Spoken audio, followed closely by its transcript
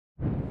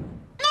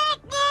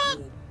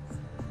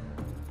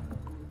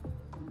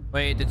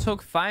Wait, they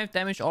took 5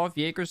 damage off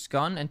Jaeger's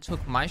gun and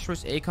took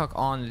Maestro's ACOG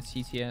on the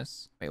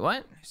TTS. Wait,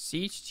 what?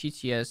 Siege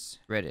TTS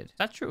Reddit. Is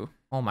that true?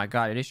 Oh my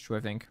god, it is true,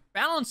 I think.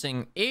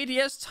 Balancing.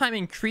 ADS time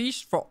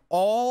increased for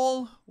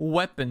all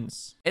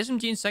weapons.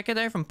 SMG in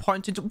secondary from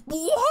 0.10 to...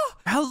 What?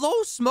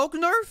 Hello, smoke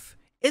nerf?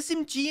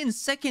 SMG in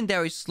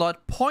secondary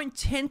slot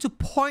 0.10 to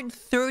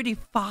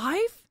 0.35?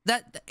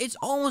 That it's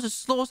almost as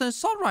slow as an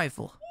assault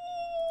rifle.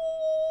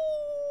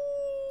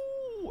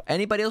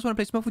 Anybody else want to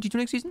play smoke for G2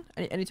 next season?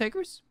 Any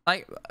takers?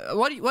 Like,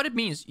 what it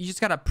means, you just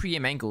gotta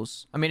pre-aim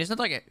angles. I mean, it's not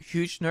like a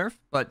huge nerf,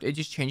 but it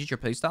just changes your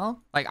playstyle.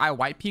 Like, I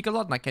white peek a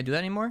lot and I can't do that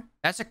anymore.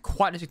 That's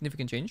quite a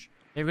significant change.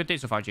 Yeah, good day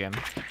so far, GM.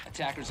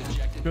 Attackers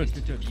ejected.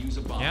 Good. Use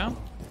a bomb. Yeah?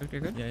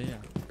 Good. Yeah.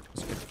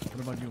 That's good. What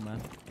about you,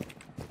 man?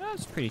 Yeah,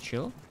 it's pretty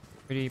chill.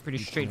 Pretty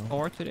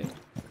straightforward today.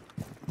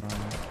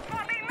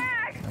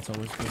 That's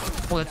always good.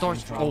 Oh, that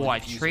door's... Oh, I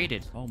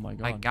traded. Oh my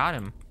god. I got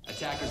him.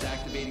 Attackers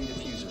activating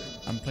diffuser.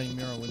 I'm playing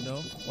mirror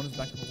window. One is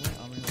back of the way.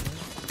 I'm in the way.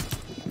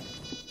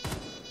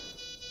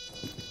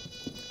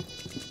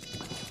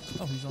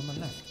 Oh, he's on the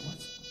left. What?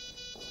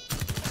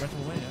 Back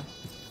of the way, yeah.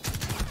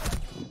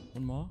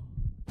 One more.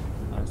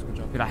 Nice, good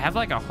job. Dude, I have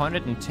like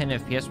 110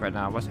 FPS right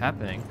now. What's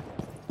happening?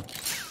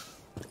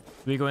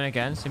 We going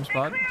again? Same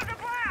spot?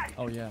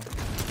 Oh, yeah.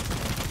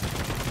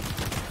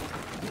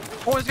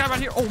 Oh, this guy right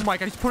here. Oh my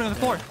god, he's putting on the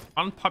floor.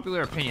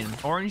 Unpopular opinion.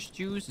 Orange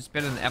juice is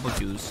better than apple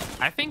juice.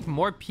 I think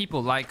more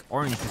people like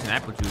orange juice than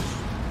apple juice.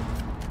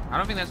 I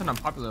don't think that's an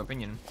unpopular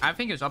opinion. I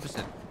think it's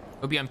opposite.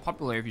 It would be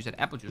unpopular if you said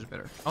apple juice is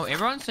better. Oh,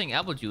 everyone's saying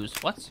apple juice.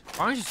 What?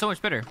 Orange is so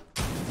much better.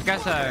 You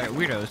guys are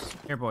weirdos.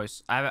 Here,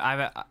 boys.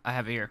 I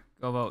have it here.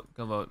 Go vote.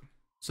 Go vote.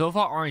 So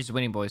far, orange is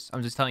winning, boys.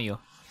 I'm just telling you.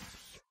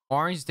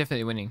 Orange is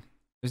definitely winning.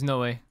 There's no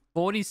way.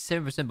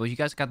 47%, but you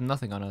guys got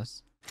nothing on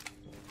us.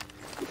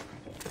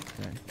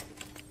 Okay.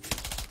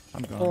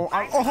 I'm gone.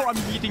 I'm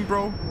eating,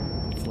 bro.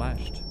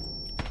 Flashed.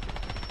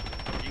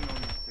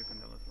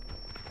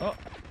 Oh.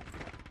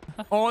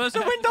 Oh, there's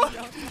a window.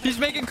 He's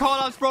making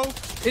callouts, bro.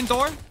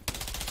 Indoor.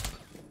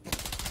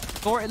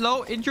 Door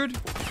low. Injured.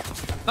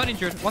 Not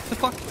injured. What the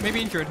fuck?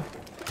 Maybe injured.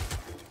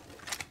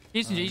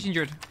 He's injured. He's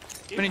injured.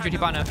 Been injured,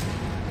 Hibana.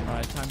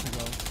 Alright, time to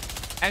go.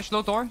 Ash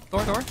low. Door.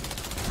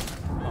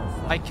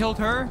 I killed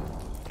her.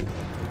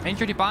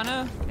 Injured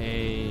Hibana.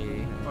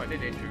 Hey. Oh, I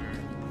did injure her.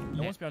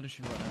 No one's behind the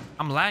shoot right now.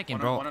 I'm lagging,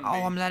 bro. One on Oh,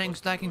 me. I'm lagging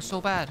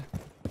so bad.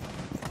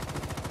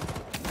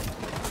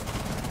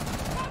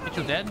 Get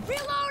you dead?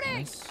 Reloading!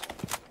 Nice.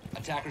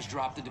 Attackers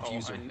dropped the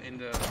diffuser. In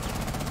the...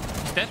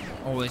 He's dead?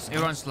 Oh,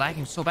 everyone's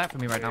lagging so bad for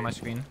me right now, my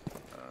screen.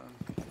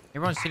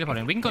 Everyone's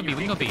teleporting. We can go B.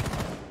 We can go B.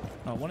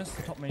 Oh, one is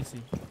the top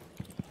Macy.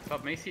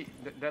 Top Macy,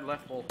 that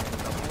left wall.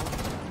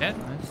 Dead?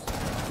 Nice.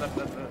 Left.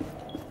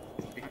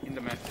 In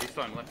the mess. They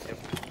saw him left, yep.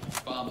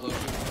 Bomb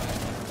located.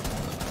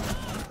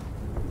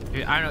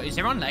 Dude, I don't know. Is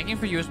everyone lagging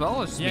for you as well,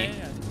 or just me? Yeah.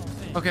 That's what I'm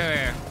saying.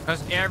 Okay.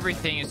 Because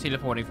everything is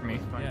teleporting for me.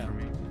 Fine Yeah. for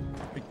me.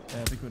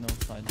 Big window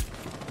side.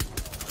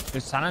 The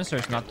silencer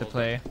is not the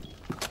play.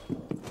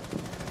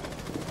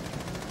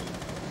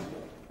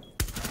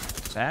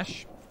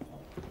 Sash.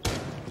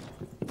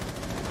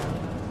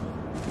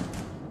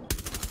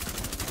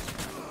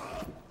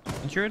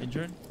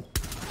 Injured?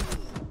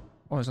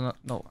 Oh, is it not?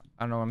 No,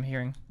 I don't know what I'm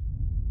hearing.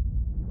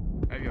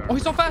 There you are. Oh,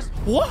 he's so fast.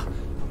 What?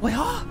 Wait,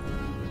 huh?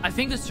 I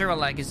think the server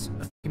lag is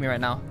f***ing me right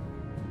now.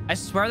 I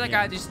swear that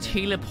guy just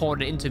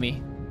teleported into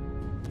me.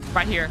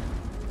 Right here.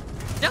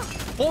 Yeah.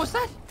 What was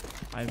that?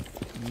 I have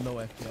low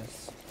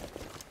FPS.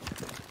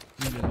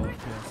 Really low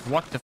FPS.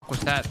 What the f*** was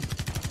that?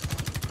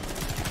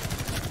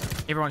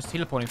 Everyone's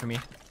teleporting for me.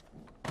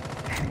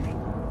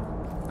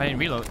 I didn't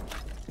reload.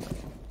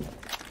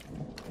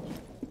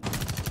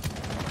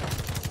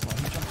 Oh,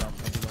 he jumped out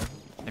below.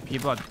 And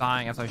people are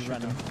dying as I He shoot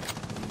ran them. out.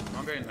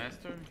 I'm going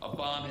master. A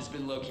bomb has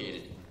been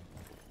located.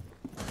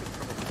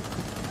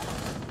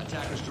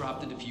 Attackers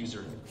dropped the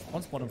diffuser.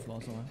 One's bottom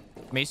floor somewhere.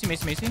 Macy.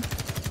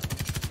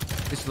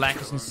 This lag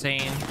is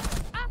insane.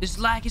 This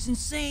lag is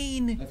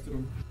insane.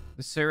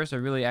 The servers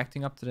are really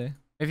acting up today.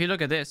 If you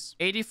look at this,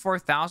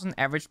 84,000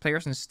 average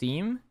players on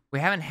Steam. We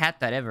haven't had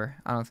that ever,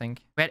 I don't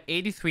think. We had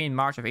 83 in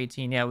March of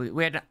 18. Yeah,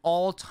 we had an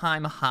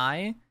all-time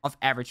high of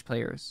average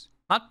players.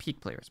 Not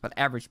peak players, but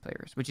average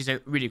players, which is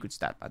a really good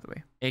stat, by the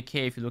way. AK,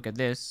 if you look at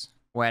this,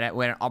 we're at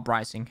an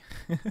uprising.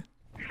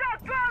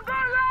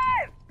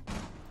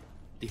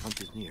 The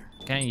hunt is near.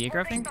 Can I Jaeger,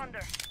 I think? I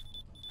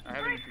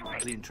haven't seen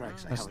that. Leading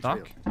tracks. That's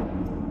stuck.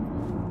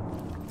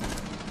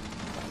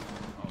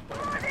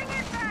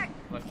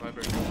 Left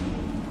library.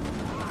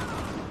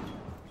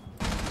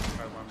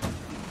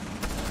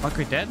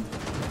 Valkyrie dead.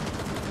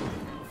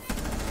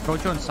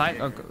 Gojo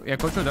inside. Oh, yeah,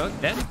 Gojo though,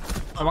 dead.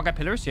 Oh, one guy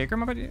pillars. Jaeger,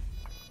 my buddy.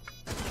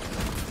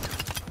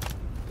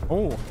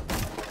 Oh,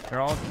 they're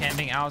all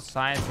camping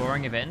outside.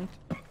 Boring event.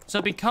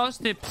 So because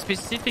the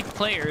specific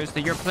players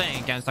that you're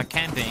playing against are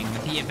camping,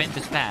 the event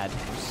is bad.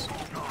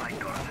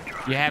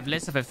 You have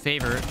less of a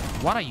favor.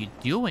 What are you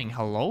doing?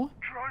 Hello?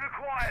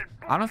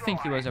 I don't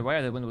think he was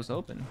aware the window was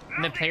open.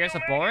 And the players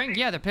are boring?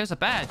 Yeah, the players are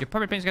bad. You're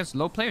probably playing against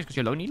low players because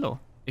you're low Nilo.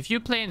 If you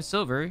play in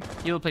silver,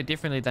 you will play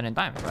differently than in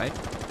diamond, right?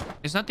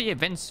 It's not the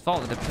event's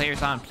fault that the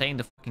players aren't playing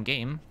the fucking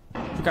game.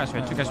 Two guys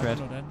red, two guys red.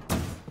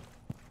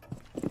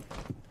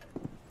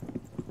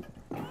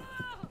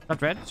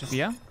 Not red,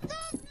 Sophia.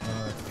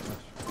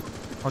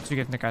 How to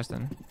get in the guys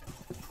then?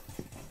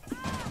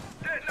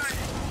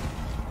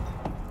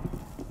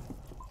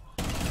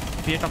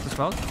 Sophia dropped as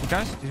well. Two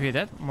guys. Did you hear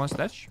that? One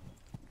sledge.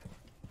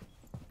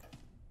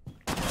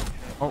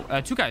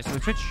 Oh, two guys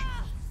with Twitch.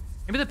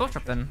 Maybe they both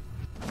dropped then.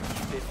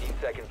 15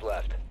 seconds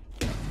left.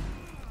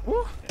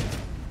 Ooh.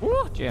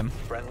 Ooh, jam.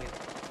 Friendly.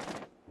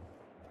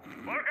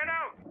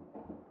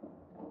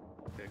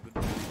 Okay, good.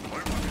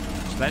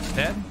 Sledge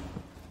dead.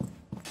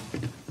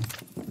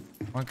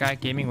 One guy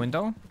gaming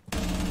window.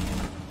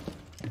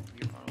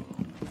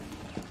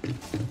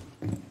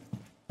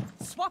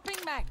 Swapping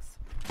mags.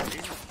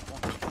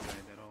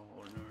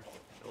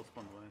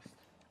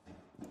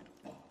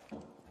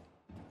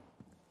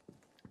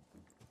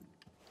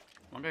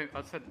 Okay,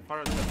 outside, far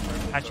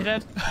outside. Actually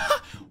dead.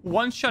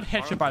 One shot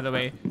headshot, by the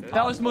way.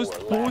 That was the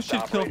most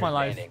bullshit kill of my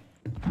life.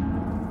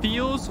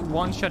 Feels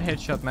one shot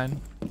headshot,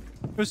 man.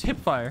 It was hip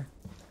fire.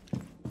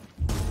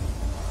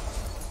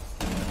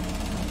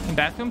 In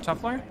bathroom, top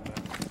floor.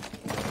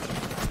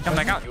 Jump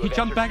back out. He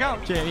jumped back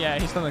out. Yeah,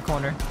 he's on the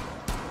corner.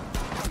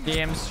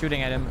 DM's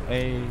shooting at him.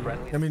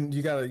 I mean,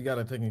 you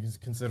gotta take into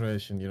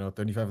consideration, you know,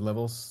 35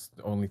 levels,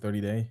 only 30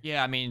 days.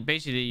 Yeah, I mean,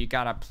 basically you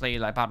gotta play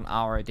like about an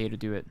hour a day to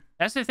do it.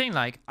 That's the thing.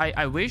 Like,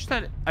 I wish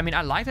that, I mean,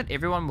 I like that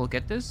everyone will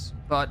get this,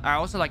 but I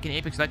also like in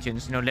Apex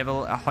Legends, you know,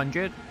 level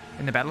 100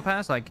 in the battle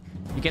pass, like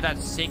you get that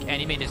sick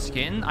animated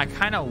skin. I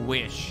kind of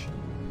wish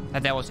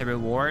that that was a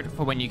reward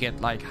for when you get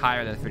like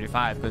higher than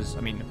 35, because I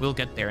mean, we'll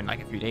get there in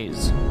like a few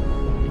days.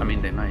 I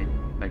mean, they might.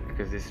 Like,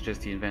 because this is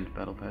just the event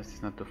battle pass,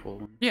 it's not the full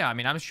one. Yeah, I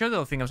mean, I'm sure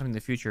they'll think of something in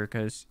the future,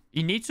 because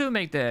you need to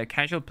make the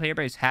casual player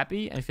base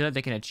happy and feel that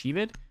they can achieve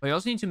it. But you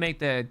also need to make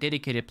the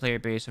dedicated player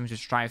base something to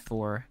strive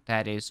for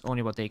that is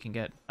only what they can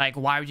get. Like,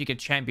 why would you get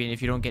champion if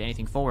you don't get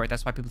anything for it?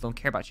 That's why people don't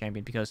care about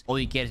champion, because all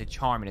you get is a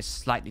charm in a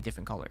slightly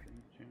different color.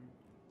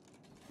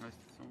 Nice to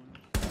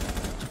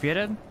someone. Sophia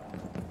dead?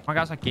 My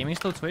guys like gaming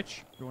still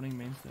Twitch. Droning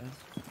main stairs.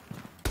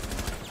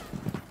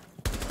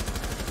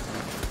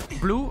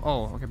 Blue?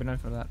 Oh, okay, but not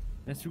for that.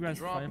 There's two guys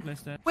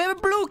fireplace there. We have a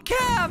blue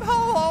cam!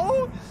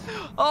 Hello!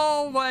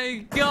 Oh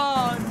my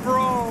god,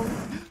 bro!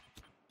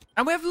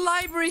 And we have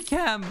library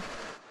cam!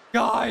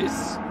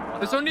 Guys!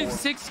 There's only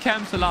 6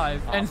 cams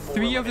alive, and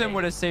 3 of them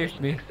would have saved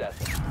me.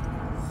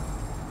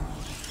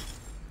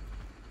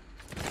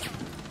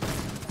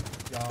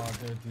 Yeah,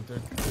 they're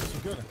too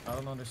good. I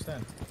don't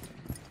understand.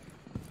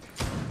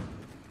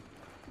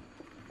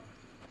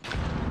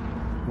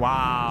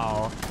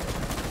 Wow.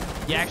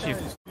 Yeah, actually,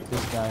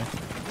 this guy.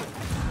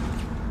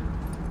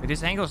 Wait,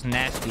 this angle's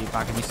nasty,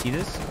 Baka. Can you see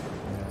this? Yeah.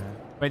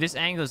 Wait, this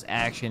angle is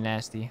actually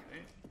nasty.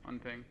 Okay, on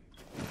ping.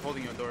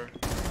 Holding your door.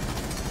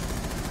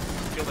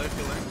 Still there.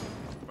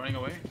 Running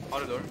away.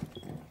 Out the door.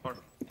 Far.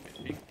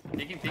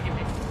 Peeking.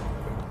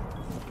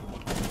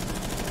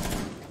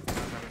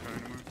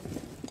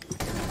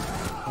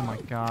 Oh my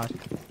god.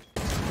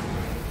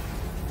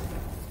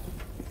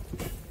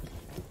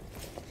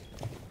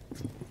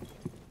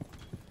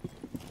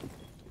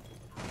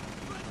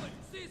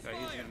 Yeah,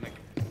 he's gonna make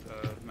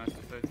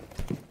master side.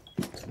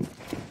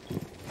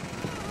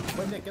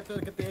 Wait, Nick, get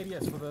the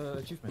ADS for the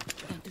achievement.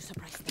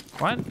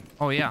 What?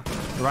 Oh yeah,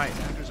 you're right.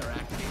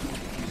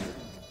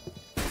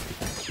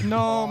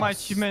 No, my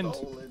achievement.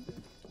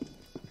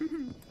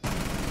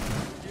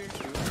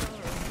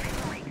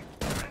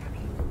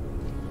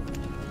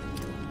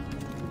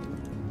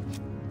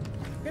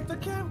 Get the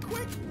cam,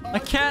 quick! I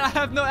can't. I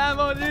have no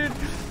ammo, dude.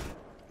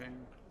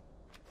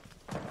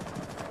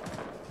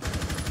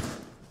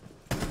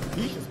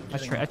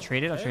 I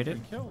traded.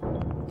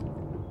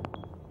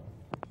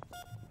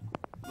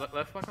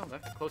 Left, Michael,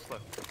 left. Close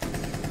left.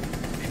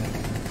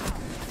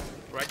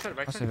 Right side.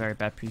 That's a very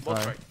bad Both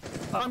pre-fire. right.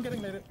 I'm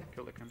getting made it.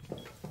 Kill the cam.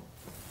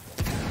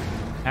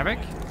 Eric?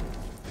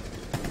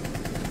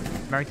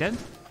 Merrick dead?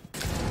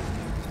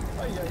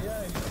 Ay,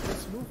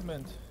 this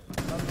movement.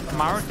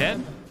 Maro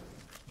dead?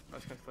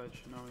 Last guy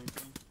sledge. Now we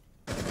go.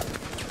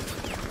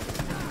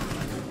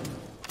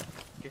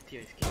 Get the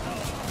ice key.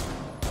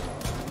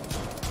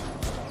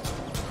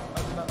 I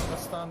do not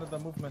understand the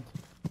movement.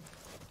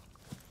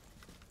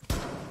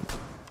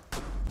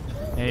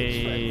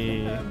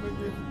 Hey.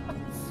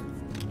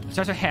 He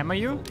tried to hammer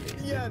you?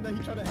 Yeah, no,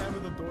 he tried to hammer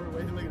the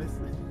doorway. Look at this.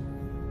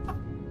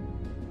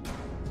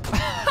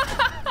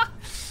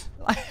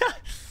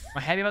 Am I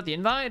happy about the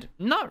invite?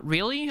 Not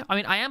really. I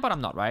mean, I am, but I'm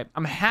not, right?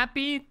 I'm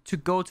happy to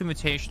go to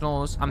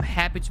Invitationals. I'm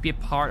happy to be a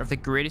part of the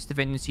greatest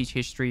event in Siege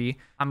history.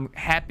 I'm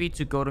happy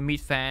to go to meet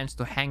fans,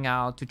 to hang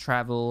out, to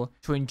travel,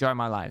 to enjoy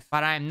my life.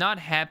 But I'm not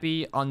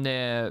happy on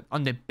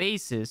the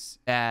basis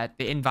that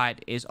the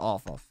invite is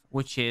off of,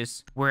 which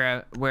is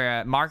we're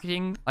a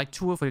marketing like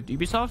tool for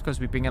Ubisoft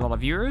because we bring a lot of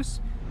viewers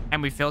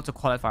and we fail to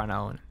qualify on our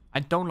own. I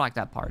don't like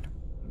that part.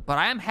 But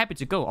I am happy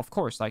to go, of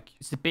course. Like,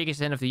 it's the biggest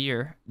event of the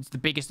year. It's the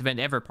biggest event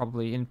ever,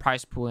 probably, in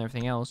prize pool and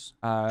everything else.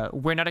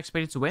 We're not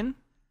expected to win.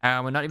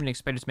 We're not even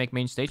expected to make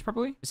main stage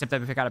properly, except that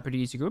we pick out a pretty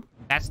easy group.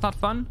 That's not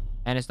fun.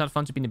 And it's not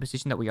fun to be in the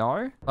position that we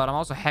are, but I'm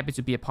also happy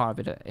to be a part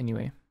of it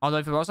anyway. Although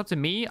if it was up to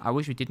me, I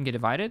wish we didn't get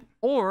invited.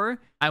 Or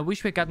I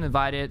wish we had gotten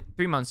invited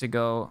 3 months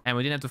ago and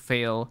we didn't have to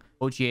fail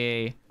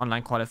OGA,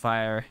 online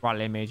qualifier,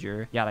 Raleigh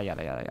major, yada,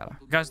 yada, yada, yada.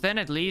 Because then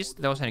at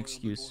least there was an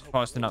excuse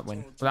for us to not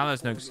win. But now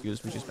there's no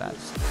excuse, which is bad.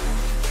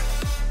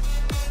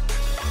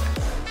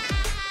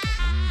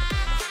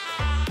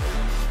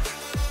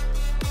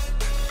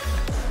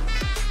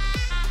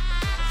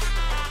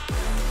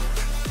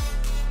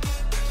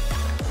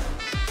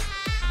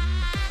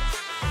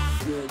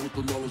 With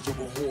the knowledge of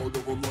a horde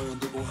of a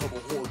land, they gon' have a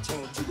hard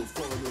time to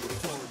define the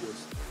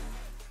finest.